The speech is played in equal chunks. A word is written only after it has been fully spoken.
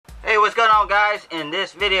on, guys? In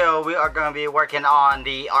this video we are going to be working on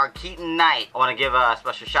the ArKeaton Knight. I want to give a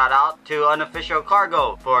special shout out to Unofficial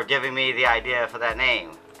Cargo for giving me the idea for that name.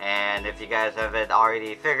 And if you guys haven't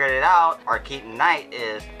already figured it out, ArKeaton Knight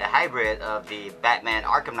is a hybrid of the Batman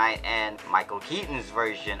Arkham Knight and Michael Keaton's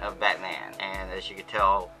version of Batman. And as you can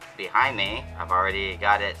tell behind me, I've already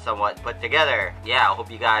got it somewhat put together. Yeah, I hope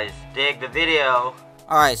you guys dig the video.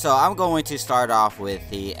 Alright, so I'm going to start off with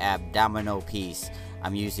the abdominal piece.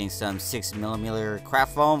 I'm using some 6mm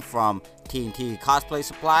craft foam from TNT Cosplay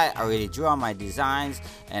Supply. I already drew on my designs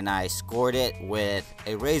and I scored it with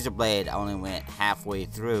a razor blade. I only went halfway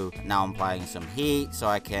through. Now I'm applying some heat so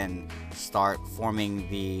I can start forming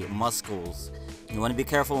the muscles. You want to be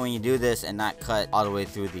careful when you do this and not cut all the way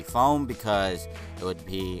through the foam, because it would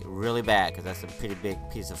be really bad, because that's a pretty big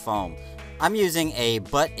piece of foam. I'm using a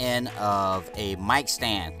butt end of a mic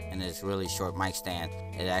stand, and it's a really short mic stand.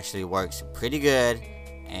 It actually works pretty good,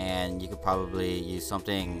 and you could probably use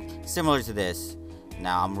something similar to this.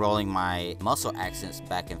 Now I'm rolling my muscle accents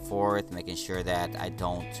back and forth, making sure that I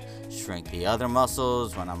don't shrink the other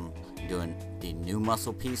muscles when I'm doing the new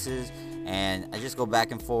muscle pieces. And I just go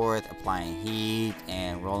back and forth, applying heat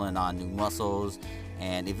and rolling on new muscles,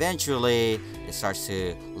 and eventually it starts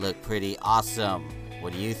to look pretty awesome.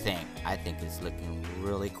 What do you think? I think it's looking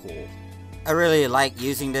really cool. I really like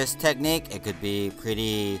using this technique. It could be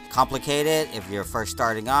pretty complicated if you're first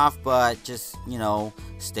starting off, but just, you know,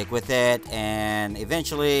 stick with it and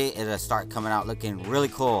eventually it'll start coming out looking really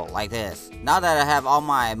cool like this. Now that I have all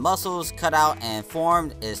my muscles cut out and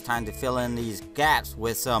formed, it's time to fill in these gaps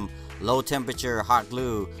with some low temperature hot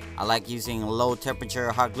glue. I like using low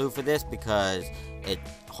temperature hot glue for this because it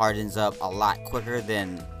hardens up a lot quicker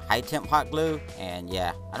than high temp hot glue. And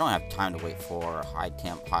yeah, I don't have time to wait for high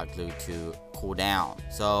temp hot glue to cool down.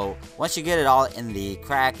 So once you get it all in the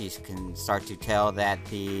crack, you can start to tell that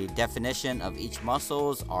the definition of each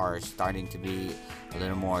muscles are starting to be a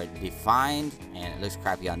little more defined, and it looks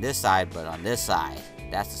crappy on this side, but on this side,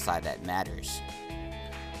 that's the side that matters.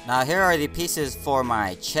 Now here are the pieces for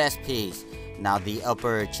my chest piece. Now the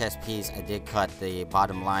upper chest piece, I did cut the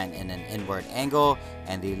bottom line in an inward angle,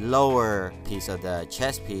 and the lower piece of the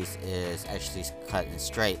chest piece is actually cut in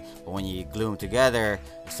straight. But when you glue them together,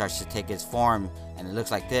 it starts to take its form, and it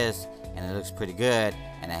looks like this, and it looks pretty good,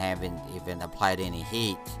 and I haven't even applied any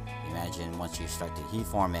heat. Imagine once you start to heat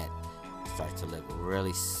form it, it starts to look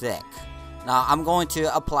really sick. Now I'm going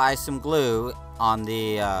to apply some glue on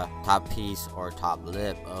the top piece or top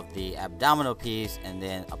lip of the abdominal piece, and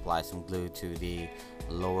then apply some glue to the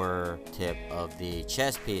lower tip of the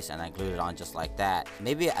chest piece, and I glued it on just like that.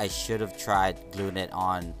 Maybe I should have tried gluing it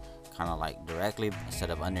on kind of like directly instead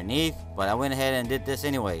of underneath, but I went ahead and did this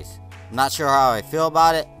anyways. I'm not sure how I feel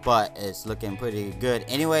about it, but it's looking pretty good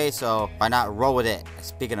anyway, so why not roll with it?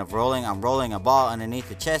 Speaking of rolling, I'm rolling a ball underneath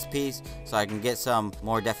the chest piece so I can get some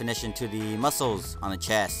more definition to the muscles on the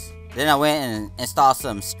chest. Then I went and installed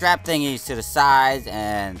some strap thingies to the sides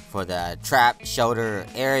and for the trap shoulder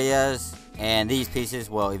areas. And these pieces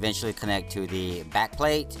will eventually connect to the back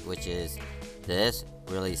plate, which is this.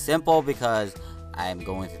 Really simple because I'm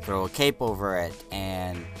going to throw a cape over it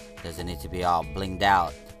and doesn't need to be all blinged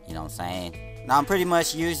out. You know what I'm saying? Now I'm pretty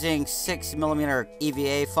much using 6mm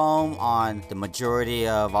EVA foam on the majority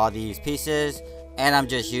of all these pieces, and I'm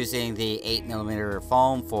just using the 8mm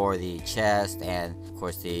foam for the chest and of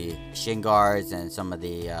course the shin guards and some of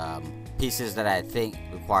the pieces that I think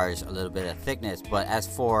requires a little bit of thickness. But as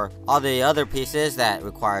for all the other pieces that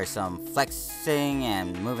require some flexing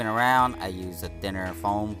and moving around, I use a thinner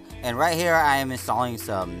foam. And right here I am installing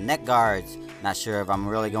some neck guards. Not sure if I'm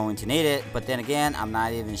really going to need it, but then again, I'm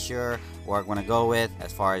not even sure what I'm going to go with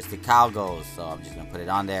as far as the cowl goes, so I'm just going to put it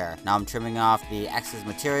on there. Now I'm trimming off the excess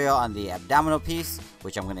material on the abdominal piece,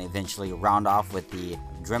 which I'm going to eventually round off with the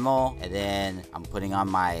Dremel, and then I'm putting on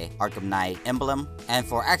my Arkham Knight emblem. And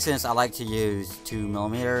for accents, I like to use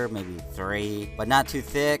 2mm, maybe 3, but not too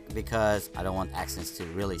thick because I don't want accents to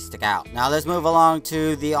really stick out. Now let's move along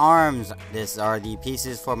to the arms. These are the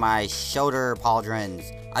pieces for my shoulder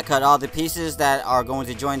pauldrons. I cut all the pieces that are going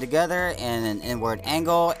to join together in an inward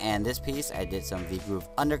angle, and this piece I did some V-groove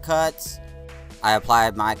undercuts. I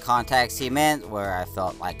applied my contact cement where I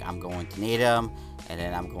felt like I'm going to need them, and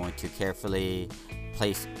then I'm going to carefully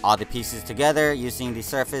place all the pieces together using the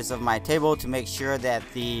surface of my table to make sure that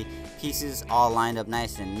the pieces all lined up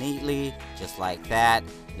nice and neatly, just like that.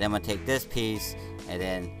 Then I'm going to take this piece and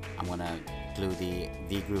then I'm going to glue the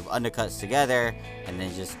V-groove undercuts together and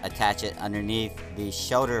then just attach it underneath the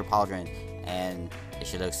shoulder pauldron, and it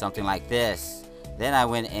should look something like this. Then I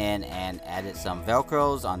went in and added some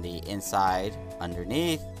velcros on the inside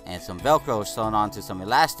underneath, and some Velcro sewn onto some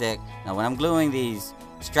elastic. Now when I'm gluing these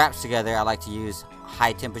straps together, I like to use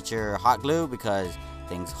high temperature hot glue because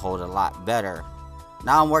things hold a lot better.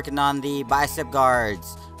 Now I'm working on the bicep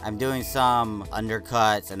guards. I'm doing some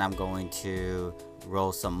undercuts, and I'm going to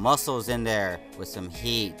roll some muscles in there with some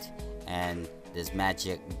heat and this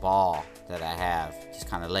magic ball that I have just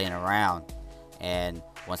kind of laying around. And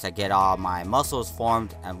once I get all my muscles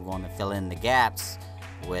formed, I'm going to fill in the gaps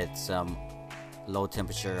with some low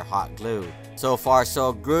temperature hot glue. So far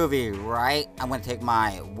so groovy, right? I'm going to take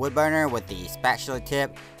my wood burner with the spatula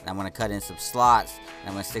tip, and I'm going to cut in some slots, and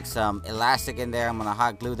I'm going to stick some elastic in there. I'm going to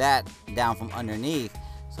hot glue that down from underneath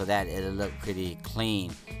so that it'll look pretty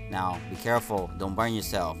clean. Now be careful, don't burn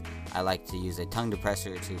yourself. I like to use a tongue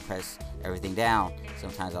depressor to press everything down.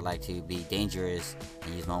 Sometimes I like to be dangerous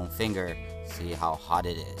and use my own finger to see how hot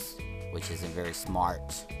it is, which isn't very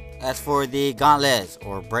smart. As for the gauntlets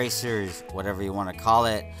or bracers, whatever you want to call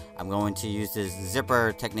it, I'm going to use this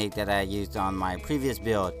zipper technique that I used on my previous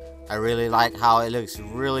build. I really like how it looks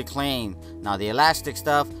really clean. Now the elastic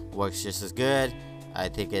stuff works just as good. I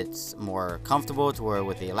think it's more comfortable to wear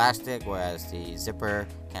with the elastic, whereas the zipper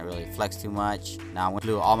can't really flex too much. Now I'm going to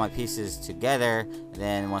glue all my pieces together, and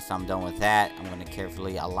then once I'm done with that, I'm going to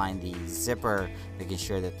carefully align the zipper, making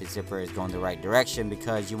sure that the zipper is going the right direction,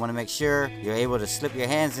 because you want to make sure you're able to slip your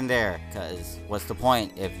hands in there, because what's the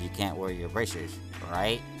point if you can't wear your bracers,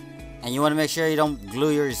 right? And you want to make sure you don't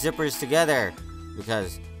glue your zippers together,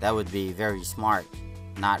 because that would be very smart.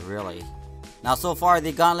 Not really. Now so far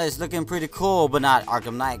the gauntlet is looking pretty cool, but not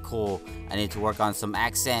Arkham Knight cool. I need to work on some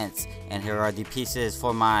accents, and here are the pieces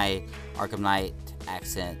for my Arkham Knight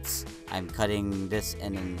accents. I'm cutting this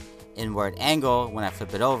in an inward angle. When I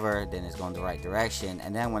flip it over, then it's going the right direction,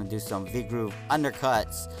 and then I'm going to do some V-groove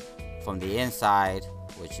undercuts from the inside,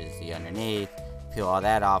 which is the underneath. Peel all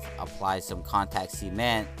that off, apply some contact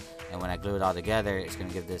cement, and when I glue it all together, it's going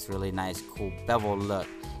to give this really nice cool bevel look.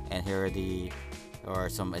 And here are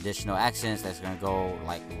some additional accents that's going to go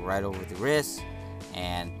like right over the wrist,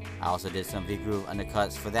 and I also did some V-groove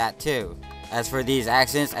undercuts for that too. As for these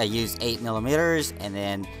accents, I used 8mm, and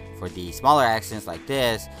then for the smaller accents like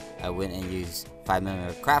this, I went and used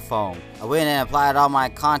 5mm craft foam. I went and applied all my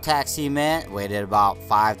contact cement, waited about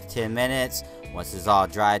 5 to 10 minutes. Once it's all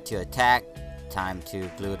dried to a tack, time to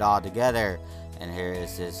glue it all together. And here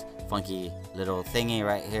is this funky little thingy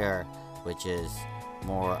right here, which is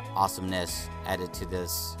more awesomeness added to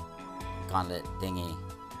this gauntlet thingy.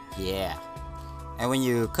 Yeah. And when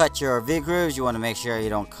you cut your V-grooves, you want to make sure you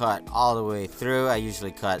don't cut all the way through. I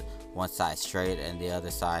usually cut one side straight and the other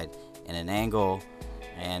side in an angle,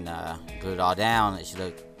 and glue it all down. It should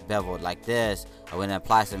look beveled like this. I went and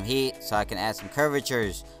applied some heat so I can add some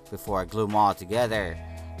curvatures before I glue them all together.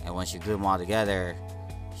 And once you glue them all together,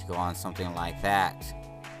 you should go on something like that.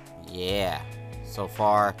 Yeah. So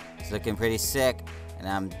far it's looking pretty sick, and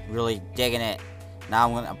I'm really digging it. Now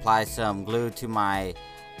I'm going to apply some glue to my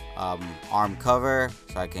arm cover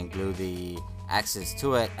so I can glue the axis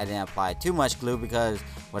to it. I didn't apply too much glue because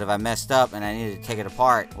what if I messed up and I needed to take it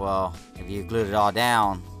apart? Well, if you glued it all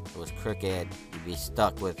down, it was crooked, you'd be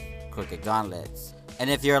stuck with crooked gauntlets. And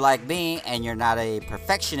if you're like me and you're not a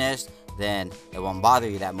perfectionist, then it won't bother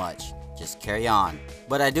you that much. Just carry on.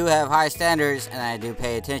 But I do have high standards, and I do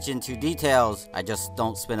pay attention to details. I just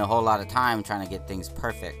don't spend a whole lot of time trying to get things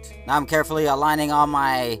perfect. Now I'm carefully aligning all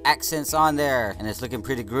my accents on there, and it's looking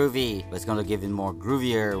pretty groovy, but it's going to get even more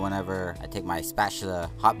groovier whenever I take my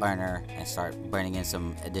spatula hot burner and start burning in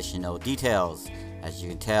some additional details. As you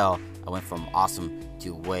can tell, I went from awesome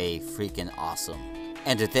to way freaking awesome.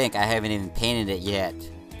 And to think I haven't even painted it yet,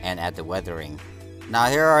 and add the weathering. Now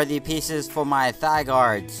here are the pieces for my thigh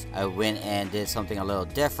guards. I went and did something a little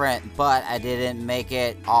different, but I didn't make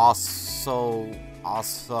it all so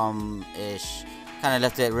awesome-ish. Kind of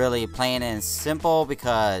left it really plain and simple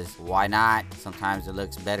because why not? Sometimes it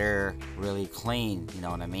looks better really clean, you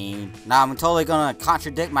know what I mean? Now I'm totally gonna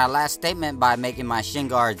contradict my last statement by making my shin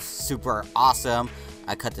guards super awesome.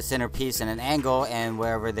 I cut the centerpiece in an angle, and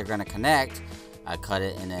wherever they're gonna connect, I cut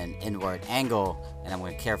it in an inward angle, and I'm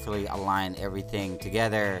going to carefully align everything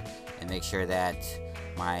together and make sure that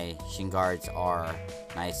my shin guards are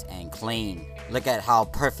nice and clean. Look at how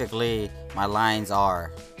perfectly my lines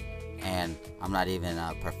are, and I'm not even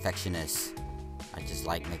a perfectionist. I just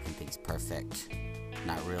like making things perfect.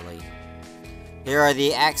 Not really. Here are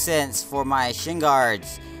the accents for my shin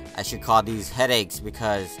guards. I should call these headaches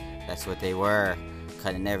because that's what they were.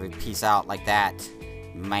 Cutting every piece out like that.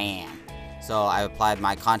 Man. So I applied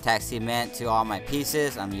my contact cement to all my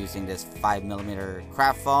pieces. I'm using this 5mm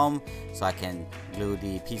craft foam so I can glue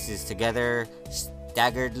the pieces together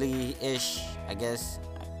staggeredly-ish, I guess.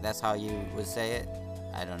 that's how you would say it.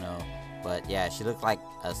 I don't know. But yeah, she looked like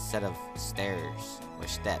a set of stairs or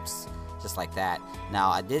steps, just like that.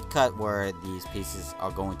 Now I did cut where these pieces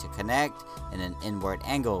are going to connect in an inward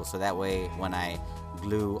angle, so that way when I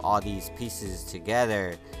glue all these pieces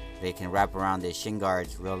together, they can wrap around the shin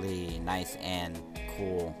guards really nice and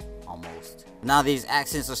cool almost. Now these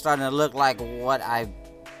accents are starting to look like what I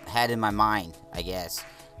had in my mind, I guess.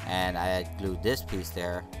 And I glued this piece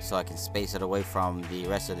there so I can space it away from the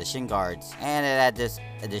rest of the shin guards, and it had this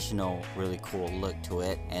additional really cool look to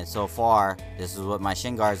it. And so far this is what my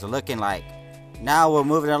shin guards are looking like. Now we're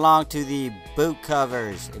moving along to the boot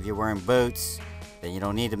covers. If you're wearing boots, then you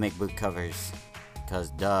don't need to make boot covers, because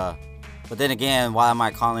duh. But then again, why am I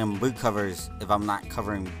calling them boot covers if I'm not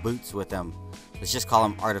covering boots with them? Let's just call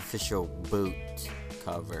them artificial boot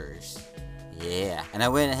covers. Yeah, and I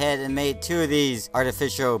went ahead and made 2 of these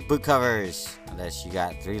artificial boot covers, unless you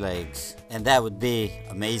got 3 legs, and that would be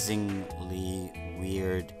amazingly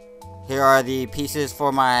weird. Here are the pieces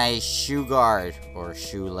for my shoe guard, or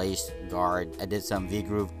shoelace guard. I did some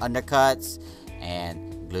V-groove undercuts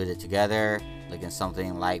and glued it together, looking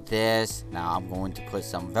something like this. Now I'm going to put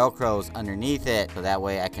some velcros underneath it, so that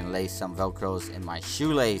way I can lace some velcros in my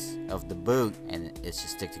shoelace of the boot, and it should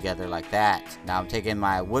stick together like that. Now I'm taking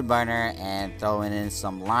my wood burner and throwing in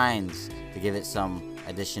some lines to give it some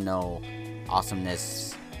additional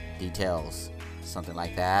awesomeness details, something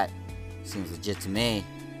like that. Seems legit to me.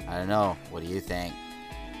 I don't know, what do you think?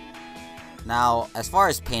 Now as far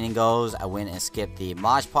as painting goes, I went and skipped the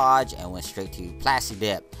Mod Podge and went straight to Plasti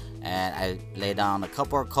Dip, and I laid down a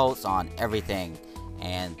couple of coats on everything,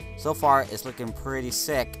 and so far it's looking pretty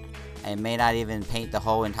sick. I may not even paint the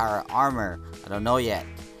whole entire armor, I don't know yet,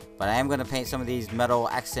 but I am going to paint some of these metal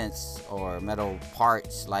accents or metal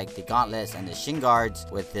parts like the gauntlets and the shin guards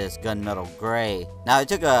with this gunmetal gray. Now I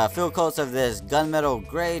took a few coats of this gunmetal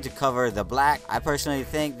gray to cover the black. I personally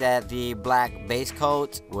think that the black base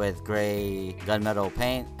coat with gray gunmetal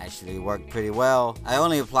paint actually worked pretty well. I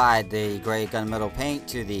only applied the gray gunmetal paint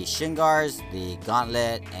to the shin guards, the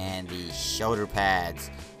gauntlet, and the shoulder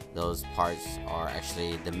pads. Those parts are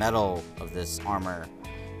actually the metal of this armor.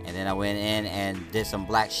 And then I went in and did some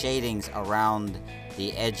black shadings around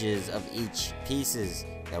the edges of each pieces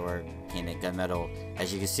that were painted gunmetal.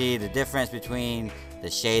 As you can see, the difference between the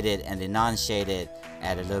shaded and the non-shaded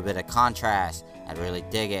add a little bit of contrast. I really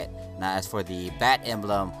dig it. Now as for the bat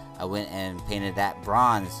emblem, I went and painted that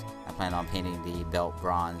bronze. I plan on painting the belt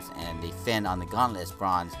bronze and the fin on the gauntlets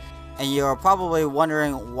bronze. And you're probably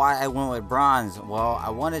wondering why I went with bronze. Well, I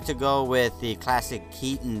wanted to go with the classic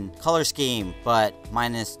Keaton color scheme, but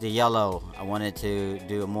minus the yellow. I wanted to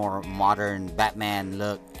do a more modern Batman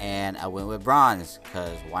look, and I went with bronze,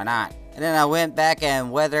 because why not? And then I went back and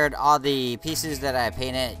weathered all the pieces that I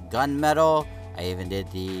painted gunmetal. I even did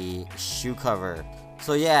the shoe cover.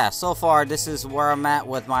 So yeah, so far this is where I'm at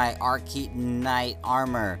with my ArKeaton Knight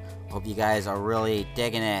armor. Hope you guys are really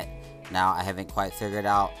digging it. Now, I haven't quite figured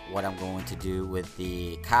out what I'm going to do with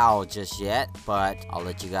the cowl just yet, but I'll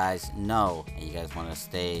let you guys know. And you guys want to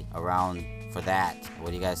stay around for that. What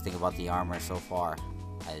do you guys think about the armor so far?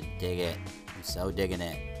 I dig it. I'm so digging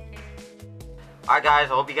it. Alright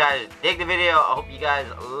guys, I hope you guys dig the video. I hope you guys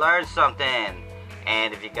learned something.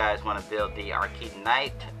 And if you guys want to build the ArKeaton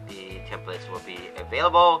Knight, the templates will be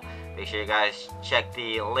available. Make sure you guys check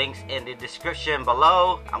the links in the description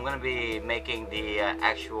below. I'm going to be making the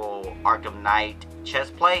actual Arkham Knight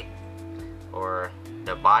chest plate, or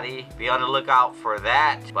the body. Be on the lookout for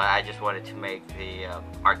that. But I just wanted to make the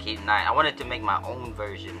ArKeaton Knight. I wanted to make my own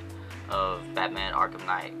version of Batman Arkham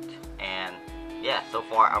Knight. And yeah, so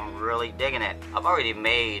far I'm really digging it. I've already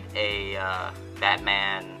made a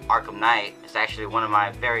Batman Arkham Knight. It's actually one of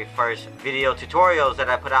my very first video tutorials that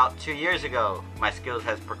I put out 2 years ago. My skills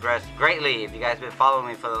has progressed greatly if you guys been following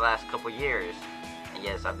me for the last couple years. And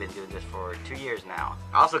yes, I've been doing this for 2 years now.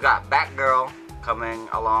 I also got Batgirl coming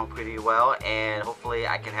along pretty well, and hopefully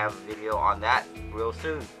I can have a video on that real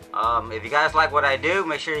soon. If you guys like what I do,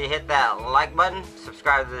 make sure you hit that like button.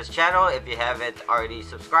 Subscribe to this channel if you haven't already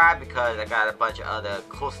subscribed, because I got a bunch of other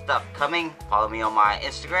cool stuff coming. Follow me on my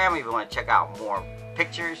Instagram if you want to check out more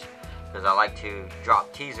pictures, because I like to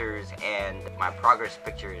drop teasers and my progress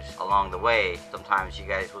pictures along the way. Sometimes you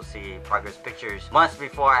guys will see progress pictures months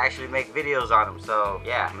before I actually make videos on them. So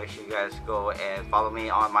yeah, make sure you guys go and follow me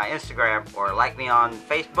on my Instagram or like me on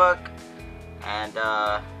Facebook. And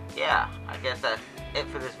yeah, I guess that's it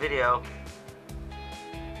for this video.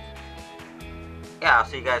 Yeah, I'll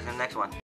see you guys in the next one.